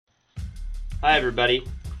Hi, everybody.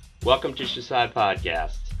 Welcome to Shasai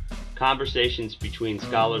Podcasts, conversations between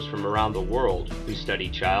scholars from around the world who study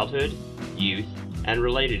childhood, youth, and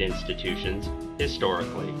related institutions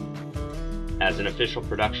historically. As an official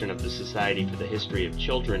production of the Society for the History of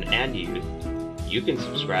Children and Youth, you can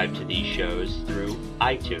subscribe to these shows through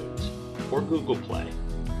iTunes or Google Play.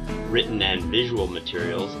 Written and visual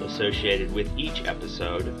materials associated with each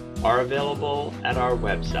episode are available at our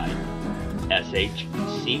website,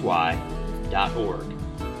 shcy.org.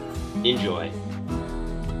 Enjoy.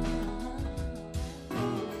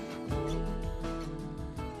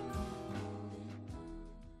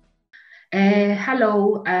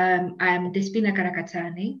 Hello, I'm Despina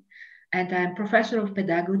Karakatsani, and I'm professor of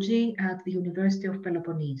pedagogy at the University of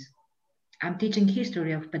Peloponnese. I'm teaching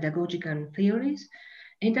history of pedagogical theories,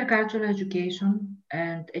 intercultural education,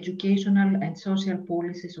 and educational and social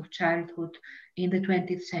policies of childhood in the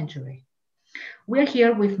 20th century. We're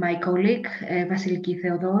here with my colleague, Vasiliki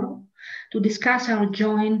Theodorou, to discuss our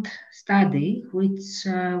joint study, which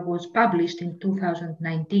was published in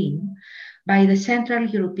 2019 by the Central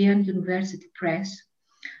European University Press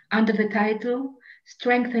under the title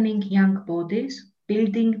Strengthening Young Bodies,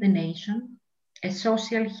 Building the Nation, A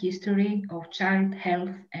Social History of Child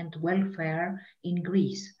Health and Welfare in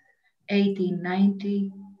Greece,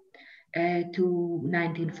 1890 to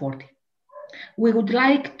 1940. We would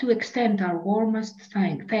like to extend our warmest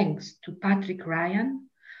thanks to Patrick Ryan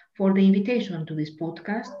for the invitation to this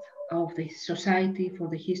podcast of the Society for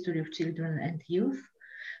the History of Children and Youth,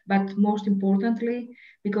 but most importantly,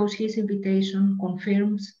 because his invitation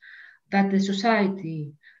confirms that the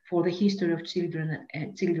Society for the History of Children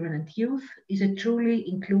and Youth is a truly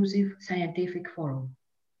inclusive scientific forum.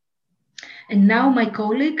 And now my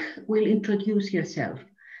colleague will introduce herself.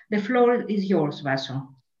 The floor is yours, Vaso.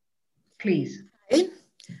 Please.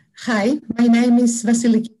 Hi, my name is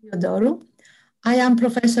Vasiliki Theodorou. I am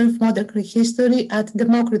professor of modern Greek history at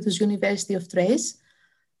Democritus University of Thrace.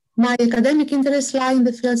 My academic interests lie in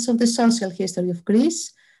the fields of the social history of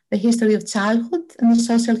Greece, the history of childhood, and the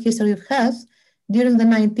social history of health during the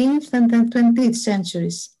 19th and 20th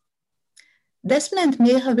centuries. Despina and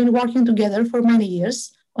me have been working together for many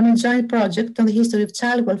years on a joint project on the history of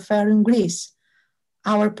child welfare in Greece.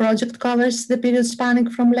 Our project covers the period spanning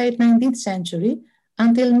from late 19th century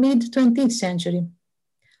until mid-20th century.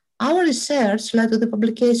 Our research led to the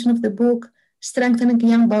publication of the book Strengthening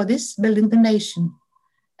Young Bodies, Building the Nation.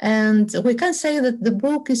 And we can say that the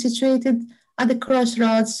book is situated at the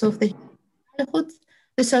crossroads of the childhood,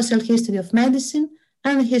 the social history of medicine,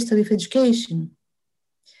 and the history of education.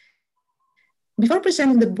 Before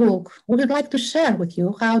presenting the book, we would like to share with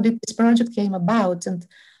you how this project came about and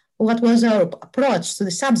what was our approach to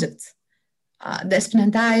the subject. Despina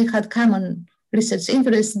and I had common research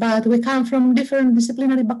interests, but we come from different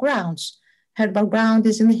disciplinary backgrounds. Her background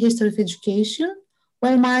is in the history of education,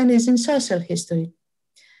 while mine is in social history.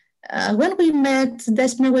 When we met,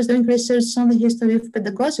 Despina was doing research on the history of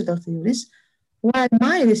pedagogical theories, while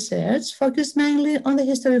my research focused mainly on the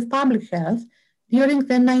history of public health during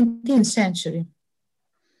the 19th century.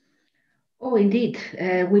 Oh, indeed.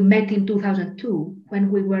 We met in 2002 when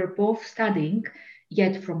we were both studying,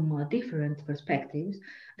 yet from different perspectives,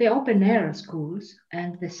 the open-air schools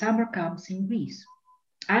and the summer camps in Greece.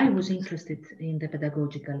 I was interested in the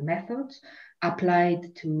pedagogical methods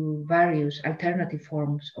applied to various alternative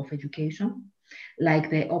forms of education, like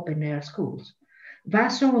the open-air schools.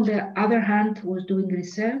 Vaso, on the other hand, was doing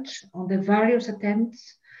research on the various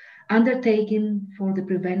attempts undertaken for the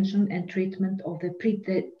prevention and treatment of the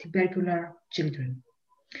pre-tubercular children.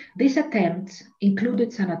 These attempts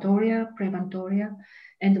included sanatoria, preventoria,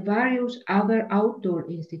 and various other outdoor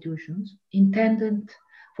institutions intended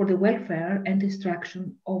for the welfare and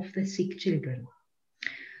instruction of the sick children.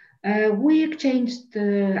 We exchanged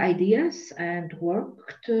ideas and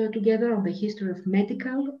worked together on the history of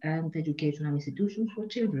medical and educational institutions for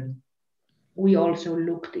children. We also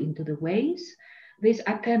looked into the ways these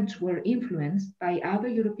attempts were influenced by other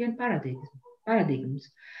European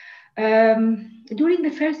paradigms. During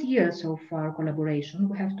the first years of our collaboration,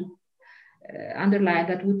 we have to underline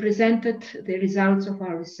that we presented the results of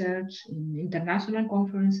our research in international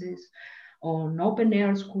conferences on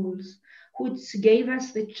open-air schools, which gave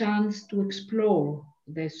us the chance to explore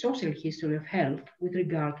the social history of health with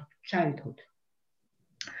regard to childhood.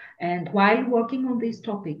 And while working on this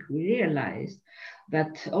topic, we realized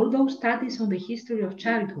that although studies on the history of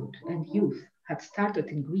childhood and youth had started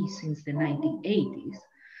in Greece since the 1980s,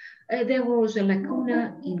 there was a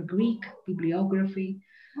lacuna in Greek bibliography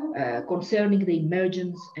concerning the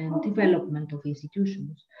emergence and development of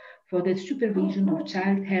institutions for the supervision of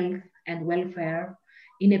child health and welfare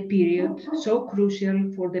in a period so crucial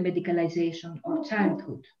for the medicalization of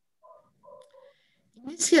childhood?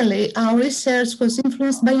 Initially, our research was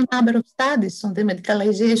influenced by a number of studies on the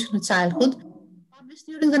medicalization of childhood published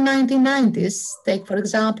during the 1990s. Take, for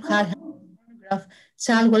example, Harry monograph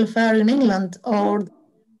Child Welfare in England or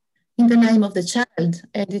In the Name of the Child,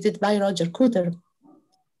 edited by Roger Cooter.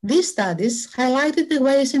 These studies highlighted the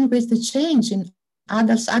ways in which the change in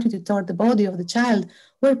adults' attitude toward the body of the child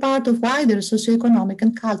were part of wider socioeconomic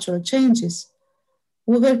and cultural changes.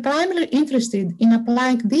 We were primarily interested in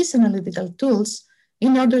applying these analytical tools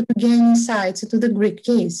in order to gain insights into the Greek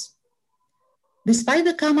case. Despite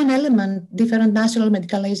the common element different national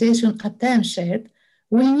medicalization attempts shared,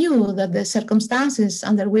 we knew that the circumstances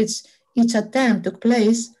under which each attempt took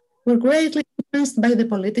place were greatly influenced by the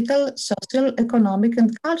political, social, economic,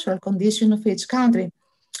 and cultural condition of each country.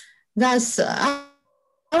 Thus,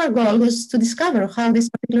 our goal was to discover how these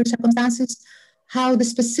particular circumstances, how the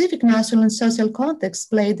specific national and social context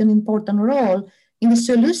played an important role in the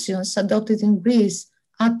solutions adopted in Greece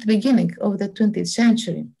at the beginning of the 20th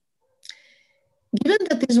century. Given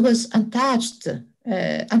that this was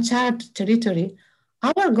uncharted territory,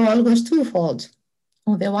 our goal was twofold.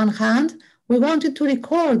 On the one hand, we wanted to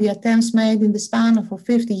record the attempts made in the span of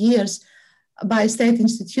 50 years by state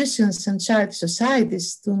institutions and charity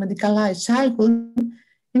societies to medicalize childhood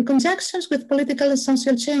in conjunction with political and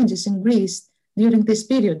social changes in Greece during this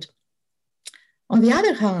period. On the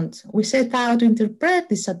other hand, we set out to interpret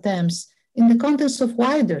these attempts in the context of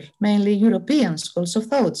wider, mainly European schools of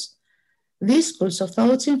thought. These schools of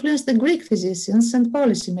thought influenced the Greek physicians and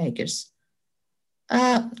policymakers.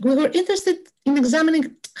 We were interested in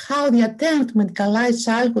examining how the attempt to medicalize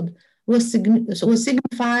childhood was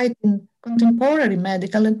signified in contemporary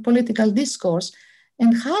medical and political discourse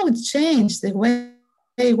and how it changed the way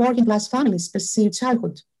working class families perceived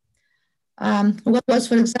childhood. What was,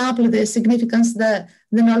 for example, the significance that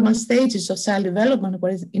the normal stages of child development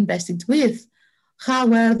were invested with? How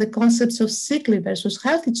were the concepts of sickly versus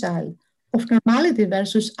healthy child, of normality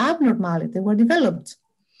versus abnormality were developed?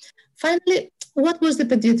 Finally, what was the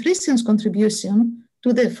pediatrician's contribution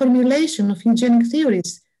to the formulation of eugenic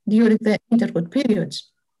theories during the interwar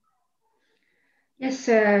periods? Yes,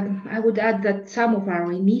 I would add that some of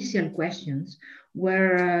our initial questions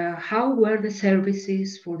were how were the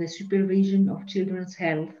services for the supervision of children's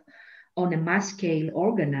health on a mass scale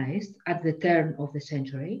organized at the turn of the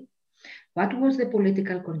century? What was the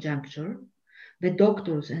political conjuncture, the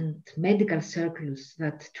doctors and medical circles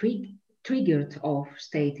that triggered off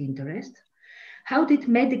state interest? How did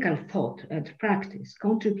medical thought and practice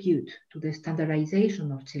contribute to the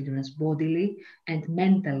standardization of children's bodily and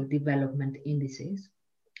mental development indices?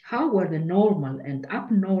 How were the normal and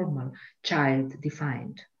abnormal child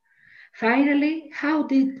defined? Finally, how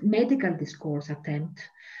did medical discourse attempt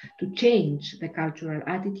to change the cultural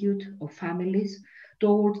attitude of families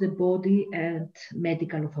toward the body and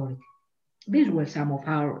medical authority? These were some of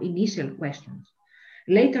our initial questions.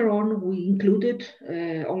 Later on, we included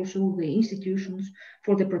also the institutions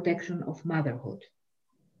for the protection of motherhood.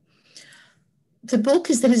 The book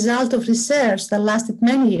is the result of research that lasted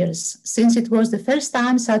many years, since it was the first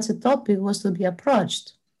time such a topic was to be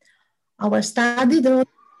approached. Our study drew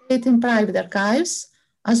in private archives,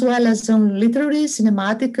 as well as on literary,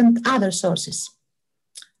 cinematic, and other sources.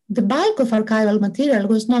 The bulk of archival material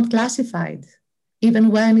was not classified, even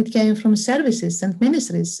when it came from services and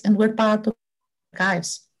ministries and were part of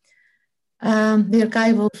archives. The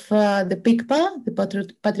archive of the PICPA,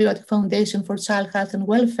 the Patriotic Foundation for Child Health and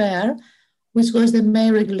Welfare, which was the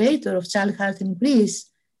main regulator of child health in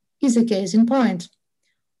Greece, is a case in point.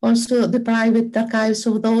 Also, the private archives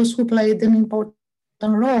of those who played an important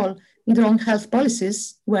role in drawing health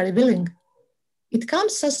policies were revealing. It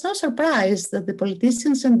comes as no surprise that the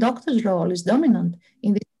politicians' and doctors' role is dominant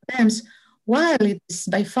in these attempts, while it is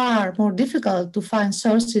by far more difficult to find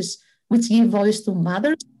sources which give voice to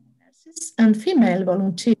mothers, nurses, and female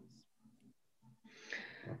volunteers.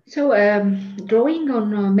 So, drawing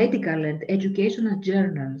on medical and educational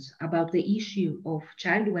journals about the issue of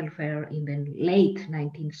child welfare in the late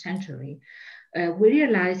 19th century, we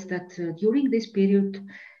realized that during this period,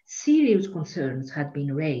 serious concerns had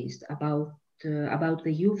been raised about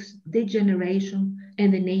the youth's degeneration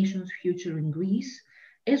and the nation's future in Greece,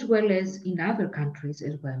 as well as in other countries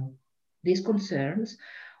as well. These concerns,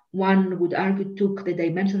 one would argue, took the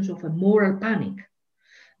dimensions of a moral panic.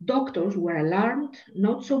 Doctors were alarmed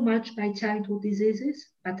not so much by childhood diseases,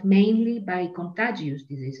 but mainly by contagious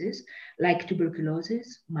diseases like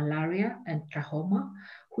tuberculosis, malaria, and trachoma,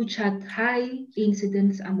 which had high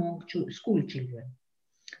incidence among school children.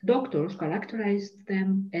 Doctors characterized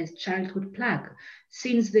them as childhood plague,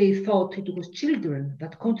 since they thought it was children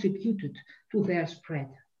that contributed to their spread.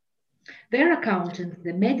 Their account and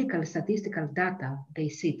the medical statistical data they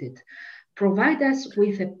cited provide us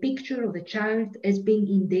with a picture of the child as being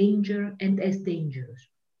in danger and as dangerous.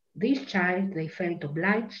 This child they felt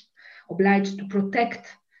obliged to protect,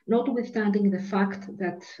 notwithstanding the fact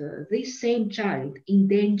that this same child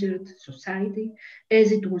endangered society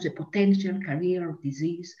as it was a potential carrier of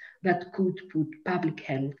disease that could put public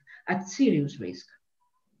health at serious risk.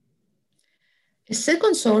 A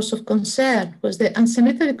second source of concern was the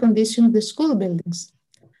unsanitary condition of the school buildings.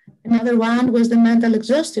 Another one was the mental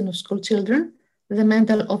exhaustion of school children, the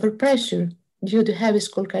mental overpressure due to heavy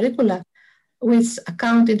school curricula, which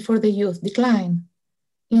accounted for the youth decline.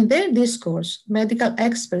 In their discourse, medical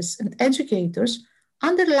experts and educators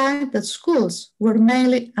underlined that schools were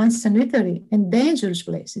mainly unsanitary and dangerous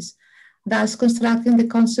places, thus constructing the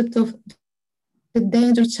concept of the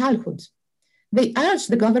dangerous childhood. They urged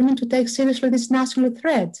the government to take seriously this national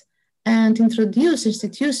threat and introduce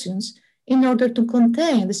institutions in order to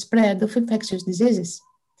contain the spread of infectious diseases.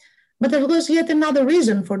 But there was yet another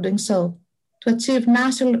reason for doing so, to achieve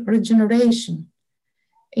national regeneration.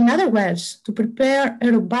 In other words, to prepare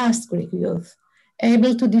a robust Greek youth,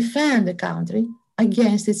 able to defend the country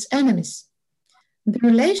against its enemies. The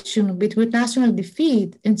relation between national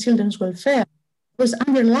defeat and children's welfare was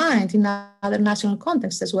underlined in other national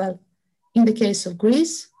contexts as well. In the case of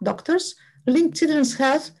Greece, doctors linked children's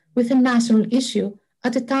health with a national issue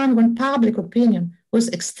at a time when public opinion was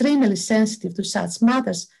extremely sensitive to such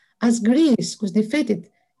matters, as Greece was defeated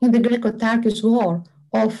in the Greco-Turkish War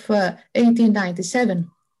of 1897.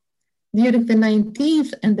 During the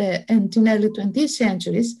 19th and in early 20th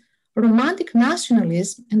centuries, romantic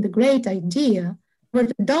nationalism and the great idea were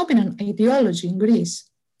the dominant ideology in Greece.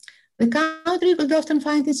 The country would often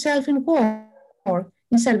find itself in war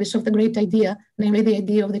in service of the great idea, namely the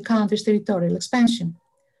idea of the country's territorial expansion.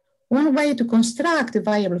 One way to construct a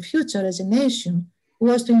viable future as a nation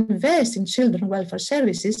was to invest in children's welfare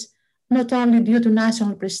services, not only due to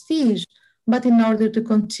national prestige, but in order to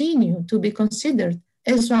continue to be considered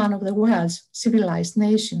as one of the world's civilized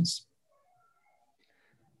nations.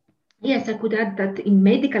 Yes, I could add that in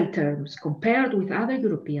medical terms, compared with other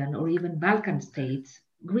European or even Balkan states,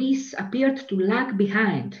 Greece appeared to lag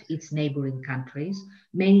behind its neighboring countries,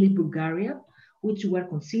 mainly Bulgaria, which were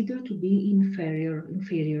considered to be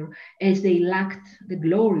inferior as they lacked the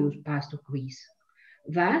glorious past of Greece.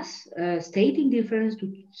 Thus, state indifference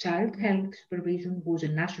to child health supervision was a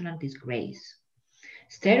national disgrace.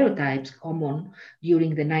 Stereotypes common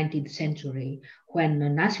during the 19th century, when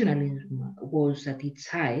nationalism was at its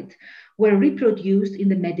height, were reproduced in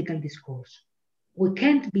the medical discourse. We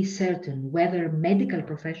can't be certain whether medical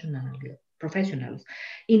professionals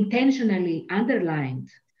intentionally underlined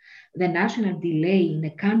the national delay in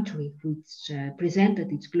a country which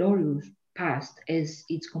presented its glorious past as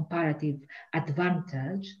its comparative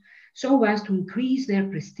advantage, so as to increase their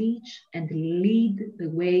prestige and lead the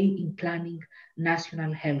way in planning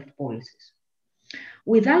national health policies.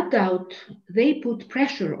 Without doubt, they put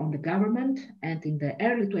pressure on the government, and in the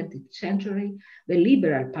early 20th century, the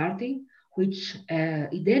Liberal Party, which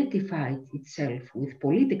identified itself with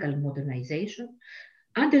political modernization,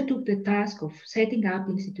 undertook the task of setting up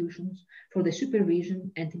institutions for the supervision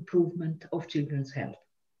and improvement of children's health.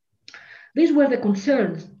 These were the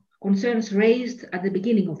concerns raised at the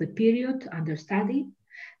beginning of the period under study,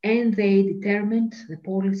 and they determined the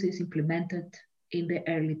policies implemented in the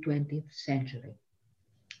early 20th century.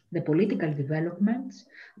 The political developments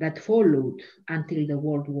that followed until the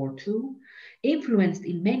World War II influenced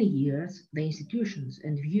in many years the institutions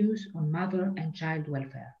and views on mother and child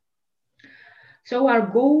welfare. So our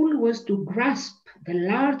goal was to grasp the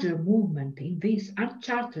larger movement in this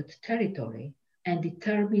uncharted territory and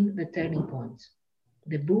determine the turning points.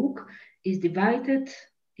 The book is divided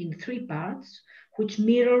in 3 parts, which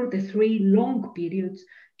mirror the 3 long periods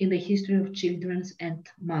in the history of children's and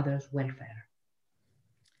mothers' welfare.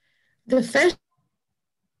 The first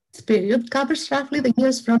period covers roughly the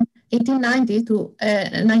years from 1890 to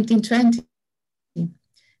 1920.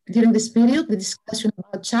 During this period, the discussion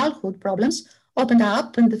about childhood problems opened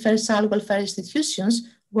up and the first child welfare institutions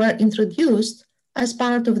were introduced as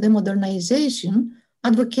part of the modernization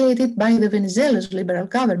advocated by the Venizelos liberal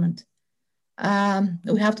government.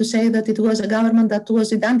 We have to say that it was a government that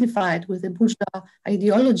was identified with the bourgeois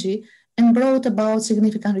ideology and brought about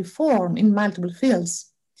significant reform in multiple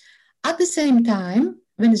fields. At the same time,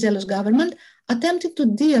 Venizelos government attempted to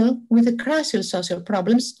deal with the crucial social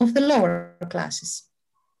problems of the lower classes.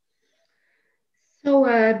 So,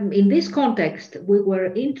 in this context, we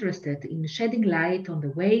were interested in shedding light on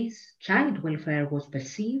the ways child welfare was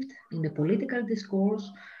perceived in the political discourse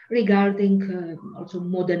regarding also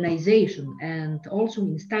modernization, and also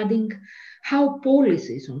in studying how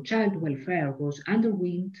policies on child welfare was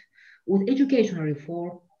underwent with educational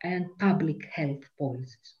reform and public health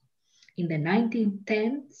policies. In the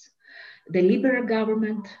 1910s, the Liberal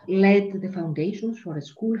government laid the foundations for a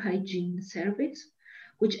school hygiene service,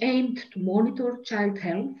 which aimed to monitor child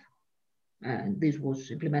health. This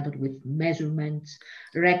was implemented with measurements,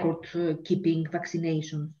 record keeping,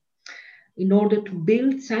 vaccinations, in order to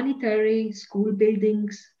build sanitary school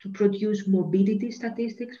buildings, to produce morbidity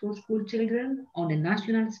statistics for school children on a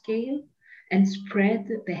national scale, and spread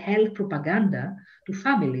the health propaganda to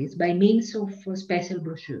families by means of special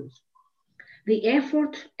brochures. The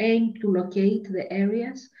effort aimed to locate the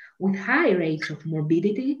areas with high rates of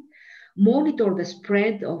morbidity, monitor the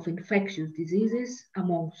spread of infectious diseases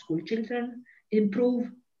among school children,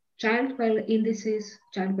 improve child welfare indices,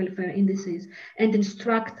 and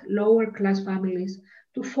instruct lower class families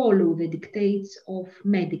to follow the dictates of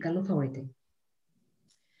medical authority.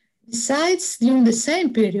 Besides, during the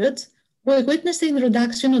same period, we witnessed the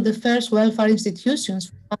introduction of the first welfare institutions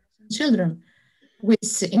for mothers and children,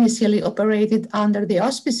 which initially operated under the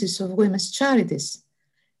auspices of women's charities.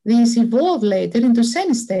 These evolved later into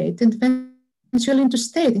semi-state and eventually into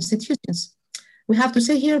state institutions. We have to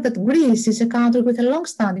say here that Greece is a country with a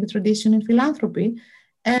long-standing tradition in philanthropy,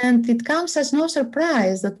 and it comes as no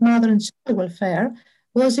surprise that mother and child welfare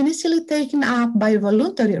was initially taken up by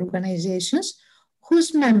voluntary organizations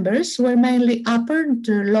whose members were mainly upper and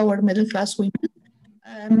lower middle class women,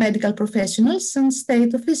 medical professionals, and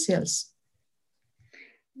state officials.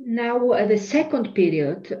 Now, the second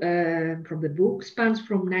period from the book spans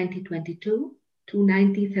from 1922 to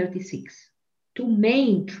 1936. Two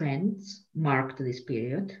main trends marked this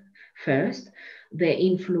period. First, the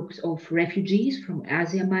influx of refugees from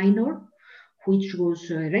Asia Minor, which was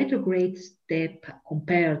a retrograde step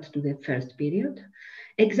compared to the first period,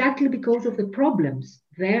 exactly because of the problems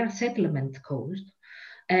their settlement caused.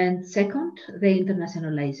 And second, the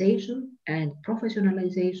internationalization and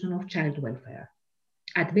professionalization of child welfare.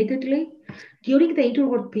 Admittedly, during the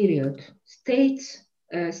interwar period, states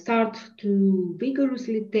start to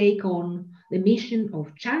vigorously take on the mission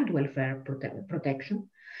of child welfare protection,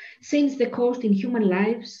 since the cost in human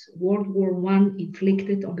lives World War I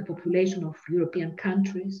inflicted on the population of European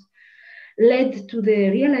countries led to the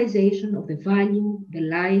realization of the value the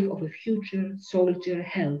life of a future soldier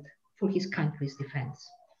held for his country's defense.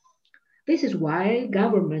 This is why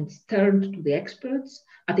governments turned to the experts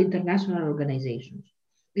at international organizations.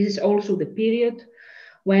 This is also the period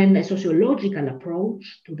when a sociological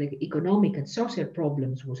approach to the economic and social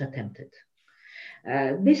problems was attempted.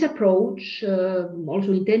 This approach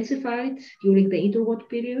also intensified during the interwar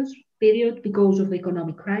period because of the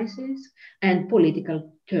economic crisis and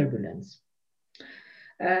political turbulence.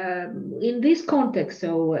 In this context,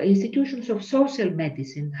 so institutions of social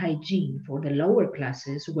medicine, hygiene for the lower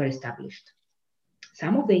classes were established.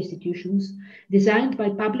 Some of the institutions, designed by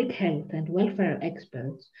public health and welfare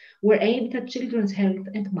experts, were aimed at children's health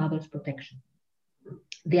and mothers' protection.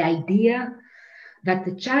 The idea that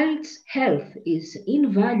the child's health is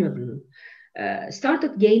invaluable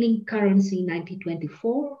started gaining currency in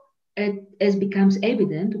 1924, as becomes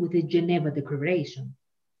evident with the Geneva Declaration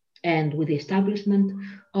and with the establishment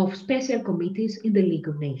of special committees in the League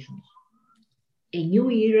of Nations. A new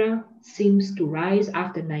era seems to rise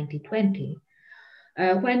after 1920,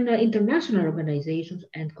 when international organizations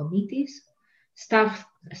and committees,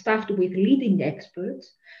 staffed with leading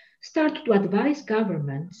experts, start to advise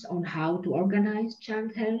governments on how to organize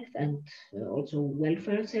child health and also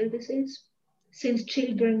welfare services, since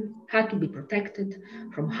children had to be protected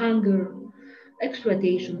from hunger,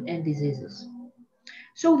 exploitation, and diseases.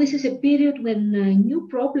 So this is a period when new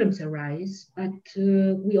problems arise, but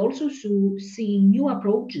we also see new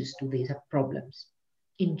approaches to these problems.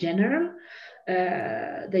 In general,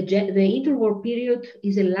 the interwar period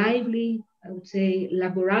is a lively, I would say,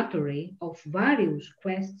 laboratory of various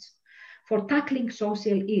quests for tackling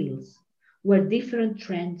social ills, where different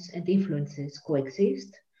trends and influences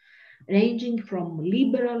coexist, ranging from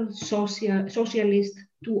liberal, socialist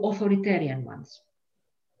to authoritarian ones.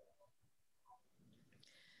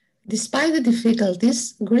 Despite the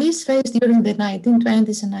difficulties Greece faced during the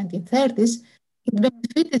 1920s and 1930s, it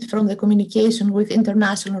benefited from the communication with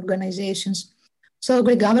international organizations. So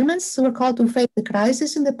Greek governments were called to face the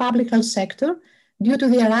crisis in the public health sector due to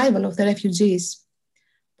the arrival of the refugees.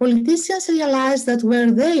 Politicians realized that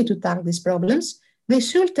were they to tackle these problems, they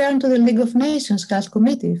should turn to the League of Nations Health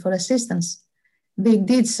Committee for assistance. They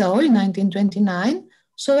did so in 1929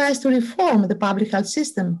 so as to reform the public health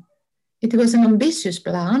system. It was an ambitious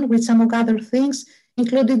plan, which, among other things,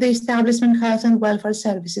 included the establishment of health and welfare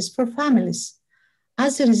services for families.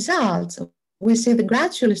 As a result, we see the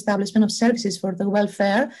gradual establishment of services for the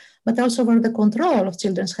welfare, but also for the control of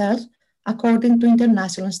children's health according to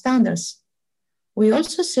international standards. We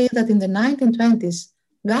also see that in the 1920s,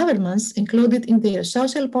 governments included in their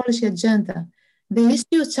social policy agenda the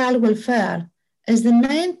issue of child welfare as the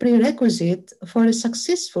main prerequisite for a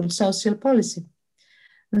successful social policy.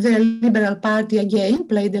 The Liberal Party again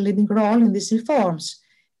played a leading role in these reforms.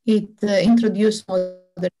 It introduced modern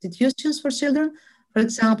institutions for children, for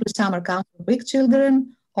example, summer camp for weak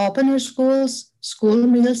children, open-air schools, school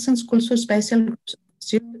meals, and schools for special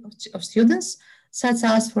groups of students, such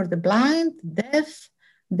as for the blind, deaf,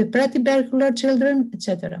 the pre-tubercular children,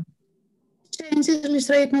 etc. Changes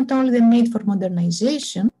illustrate not only the need for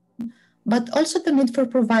modernization, but also the need for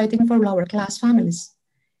providing for lower-class families.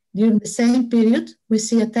 During the same period, we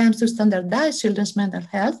see attempts to standardize children's mental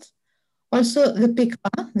health. Also, the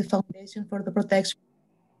PICPA, the Foundation for the Protection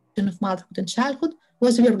of Motherhood and Childhood,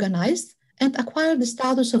 was reorganized and acquired the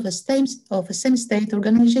status of a semi-state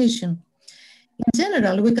organization. In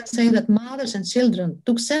general, we can say that mothers and children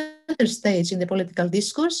took center stage in the political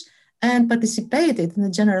discourse and participated in the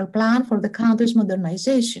general plan for the country's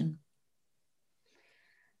modernization.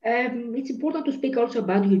 It's important to speak also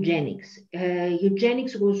about eugenics.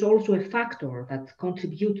 Eugenics was also a factor that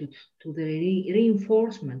contributed to the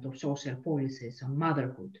reinforcement of social policies on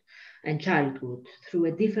motherhood and childhood through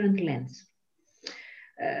a different lens.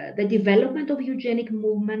 The development of eugenic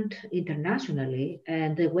movement internationally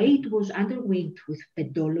and the way it was underwent with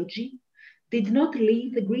pedology did not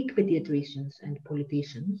leave the Greek pediatricians and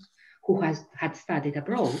politicians who had studied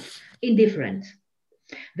abroad indifferent.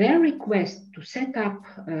 Their request to set up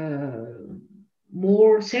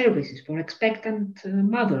more services for expectant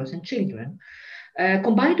mothers and children,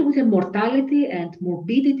 combined with the mortality and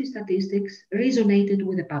morbidity statistics, resonated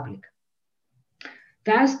with the public.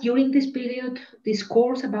 Thus, during this period,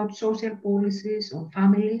 discourse about social policies on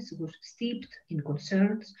families was steeped in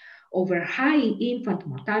concerns over high infant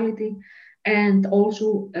mortality and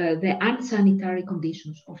also the unsanitary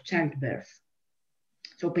conditions of childbirth.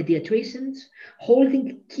 So pediatricians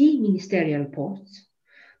holding key ministerial posts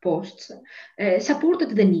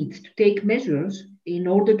supported the need to take measures in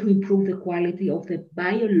order to improve the quality of the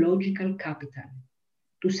biological capital,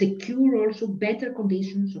 to secure also better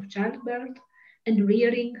conditions of childbirth and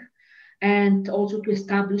rearing, and also to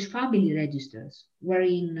establish family registers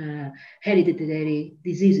wherein hereditary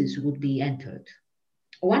diseases would be entered.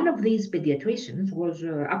 One of these pediatricians was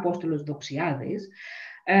Apostolos Doxiadis,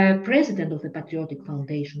 president of the Patriotic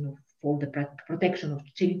Foundation for the Protection of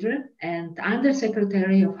Children and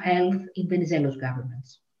Undersecretary of Health in Venizelos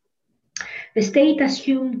governments. The state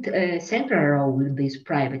assumed a central role in these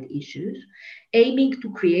private issues, aiming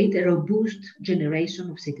to create a robust generation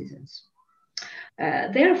of citizens.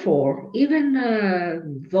 Therefore, even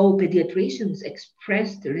though pediatricians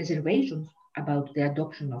expressed reservations about the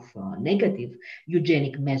adoption of negative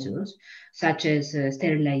eugenic measures, such as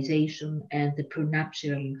sterilization and the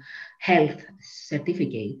prenuptial health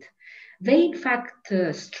certificate, they in fact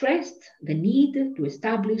stressed the need to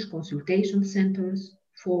establish consultation centers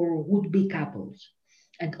for would-be couples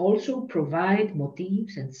and also provide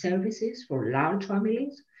motives and services for large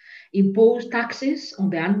families, impose taxes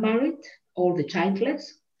on the unmarried or the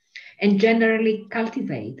childless, and generally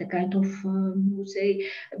cultivate a kind of, say,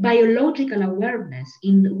 biological awareness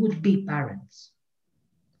in would-be parents.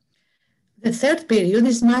 The third period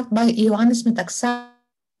is marked by Ioannis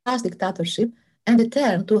Metaxas' dictatorship and the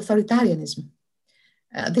turn to authoritarianism.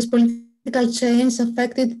 This political change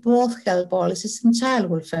affected both health policies and child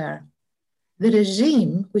welfare. The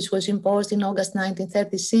regime, which was imposed in August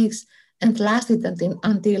 1936 and lasted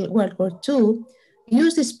until World War II,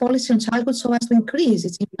 used this policy on childhood so as to increase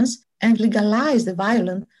its influence and legalize the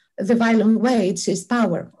violent way it seized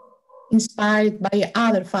power. Inspired by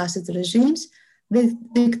other fascist regimes, the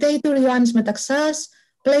dictator Ioannis Metaxas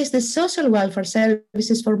placed the social welfare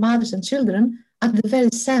services for mothers and children at the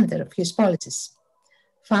very center of his policies.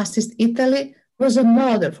 Fascist Italy was a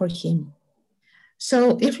model for him.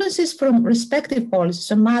 So influences from respective policies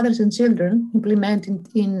on mothers and children implemented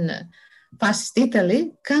in fascist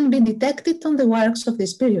Italy can be detected on the works of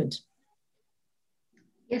this period.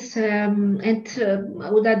 Yes, and I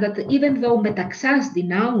would add that even though Metaxas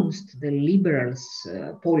denounced the liberals'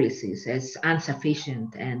 policies as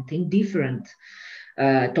insufficient and indifferent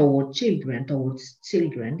towards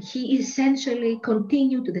children, he essentially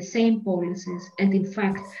continued the same policies and in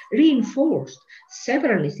fact reinforced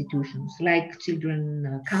several institutions like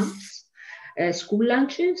children camps, school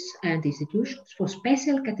lunches and institutions for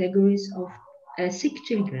special categories of sick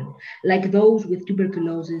children like those with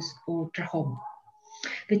tuberculosis or trachoma.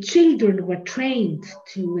 The children were trained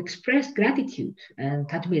to express gratitude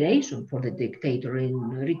and admiration for the dictator in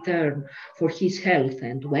return for his health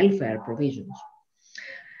and welfare provisions.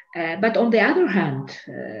 But on the other hand,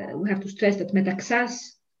 we have to stress that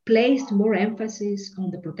Metaxas placed more emphasis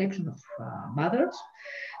on the protection of mothers,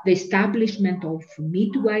 the establishment of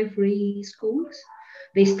midwifery schools,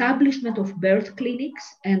 the establishment of birth clinics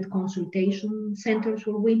and consultation centers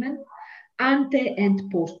for women, ante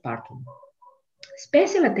and postpartum.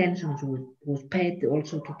 Special attention was paid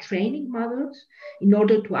also to training mothers in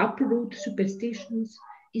order to uproot superstitions,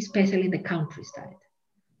 especially in the countryside.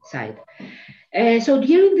 So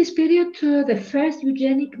during this period, the first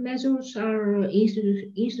eugenic measures are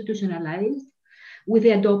institutionalized with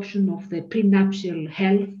the adoption of the prenuptial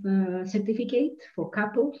health certificate for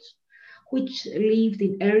couples, which lived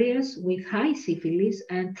in areas with high syphilis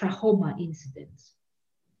and trachoma incidence.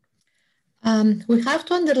 We have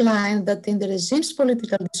to underline that in the regime's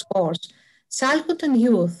political discourse, childhood and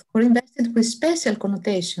youth were invested with special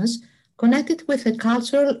connotations connected with the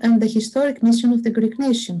cultural and the historic mission of the Greek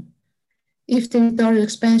nation. If territorial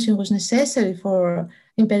expansion was necessary for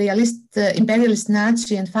imperialist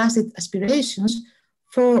Nazi and fascist aspirations,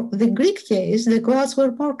 for the Greek case, the goals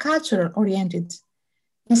were more cultural oriented.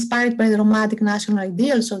 Inspired by the romantic national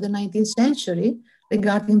ideals of the 19th century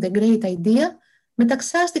regarding the great idea,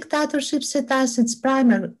 Metaxas dictatorship set as its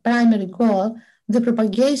primary goal the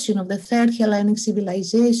propagation of the third Hellenic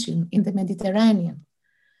civilization in the Mediterranean.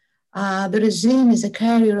 The regime, as a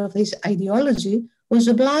carrier of this ideology, was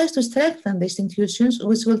obliged to strengthen the institutions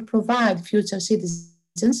which would provide future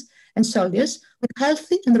citizens and soldiers with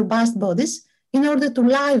healthy and robust bodies in order to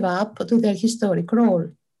live up to their historic role.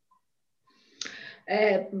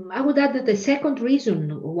 I would add that the second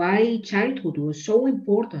reason why childhood was so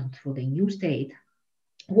important for the new state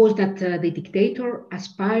was that the dictator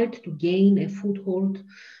aspired to gain a foothold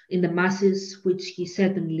in the masses, which he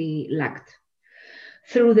certainly lacked.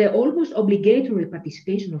 Through the almost obligatory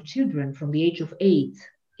participation of children from the age of 8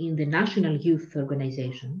 in the National Youth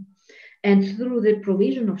Organization, and through the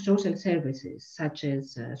provision of social services such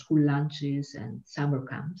as school lunches and summer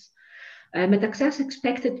camps, Metaxas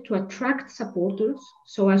expected to attract supporters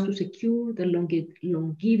so as to secure the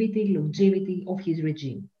longevity of his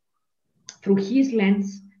regime. Through his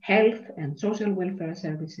lens, health and social welfare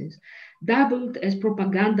services doubled as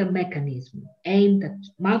propaganda mechanism aimed at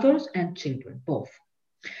mothers and children, both.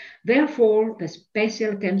 Therefore, the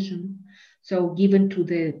special attention given to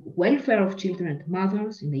the welfare of children and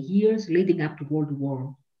mothers in the years leading up to World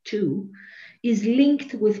War II is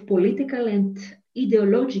linked with political and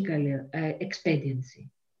ideological expediency.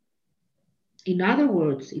 In other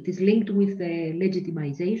words, it is linked with the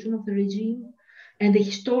legitimization of the regime and the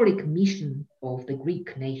historic mission of the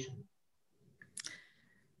Greek nation.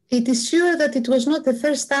 It is sure that it was not the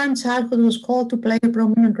first time childhood was called to play a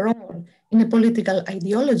prominent role in a political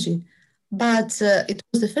ideology, but it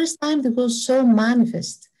was the first time it was so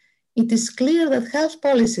manifest. It is clear that health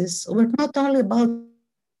policies were not only about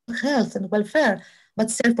health and welfare,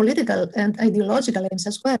 but served political and ideological aims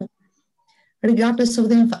as well. Regardless of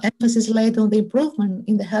the emphasis laid on the improvement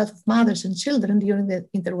in the health of mothers and children during the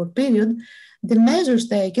interwar period, the measures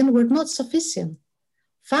taken were not sufficient.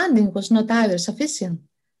 Funding was not either sufficient.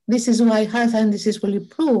 This is why health indices will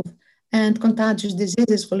improve and contagious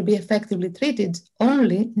diseases will be effectively treated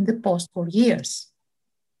only in the post-war years.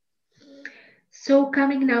 So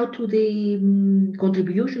coming now to the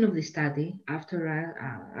contribution of the study, after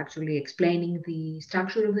actually explaining the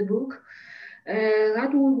structure of the book,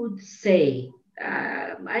 what we would say,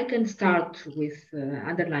 I can start with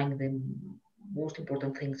underlining the most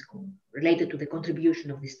important things related to the contribution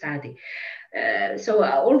of the study. So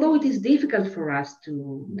although it is difficult for us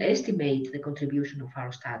to estimate the contribution of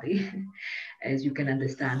our study, as you can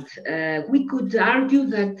understand, we could argue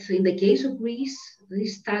that in the case of Greece,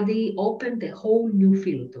 this study opened a whole new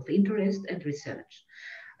field of interest and research,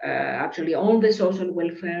 actually on the social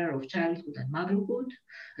welfare of childhood and motherhood,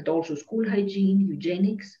 and also school hygiene,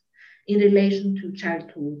 eugenics, in relation to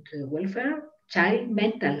childhood welfare, child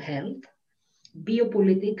mental health,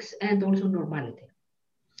 biopolitics, and also normality.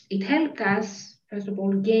 It helped us, first of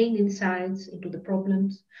all, gain insights into the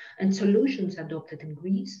problems and solutions adopted in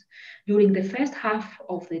Greece during the first half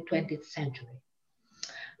of the 20th century.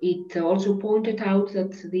 It also pointed out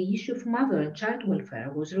that the issue of mother and child welfare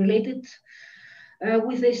was related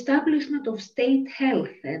with the establishment of state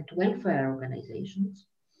health and welfare organizations,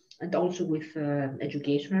 and also with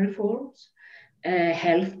educational reforms,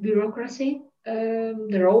 health bureaucracy,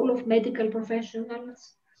 the role of medical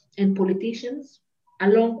professionals and politicians,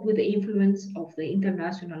 along with the influence of the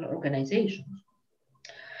international organizations.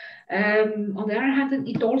 On the other hand,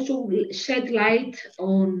 it also shed light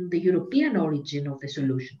on the European origin of the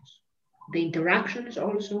solutions, the interactions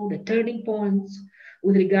also, the turning points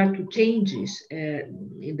with regard to changes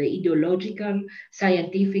in the ideological,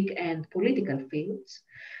 scientific, and political fields,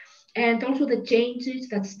 and also the changes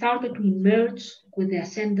that started to emerge with the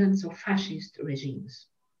ascendance of fascist regimes.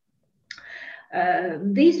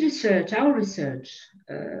 This research, our research,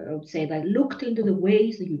 I would say, that looked into the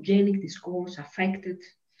ways the eugenic discourse affected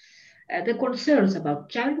the concerns about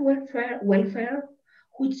child welfare,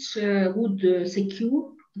 which would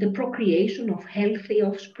secure the procreation of healthy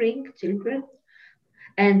offspring, children,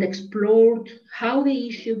 and explored how the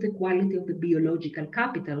issue of the quality of the biological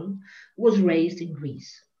capital was raised in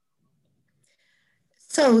Greece.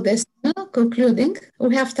 So, concluding,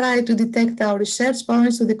 we have tried to detect our research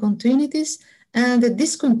points to the continuities and the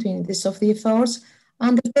discontinuities of the efforts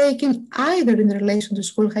undertaken either in relation to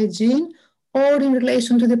school hygiene or in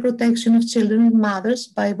relation to the protection of children and mothers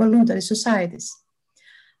by voluntary societies.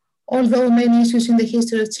 Although many issues in the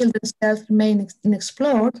history of children's health remain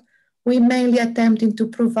unexplored, we mainly attempting to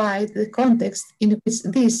provide the context in which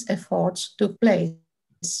these efforts took place.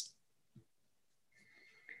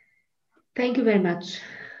 Thank you very much.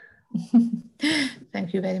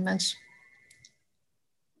 Thank you very much.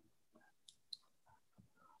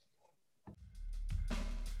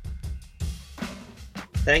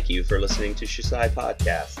 Thank you for listening to Shusai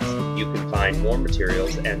Podcasts. You can find more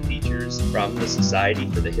materials and features from the Society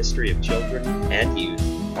for the History of Children and Youth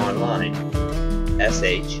online,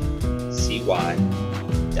 shcy.org.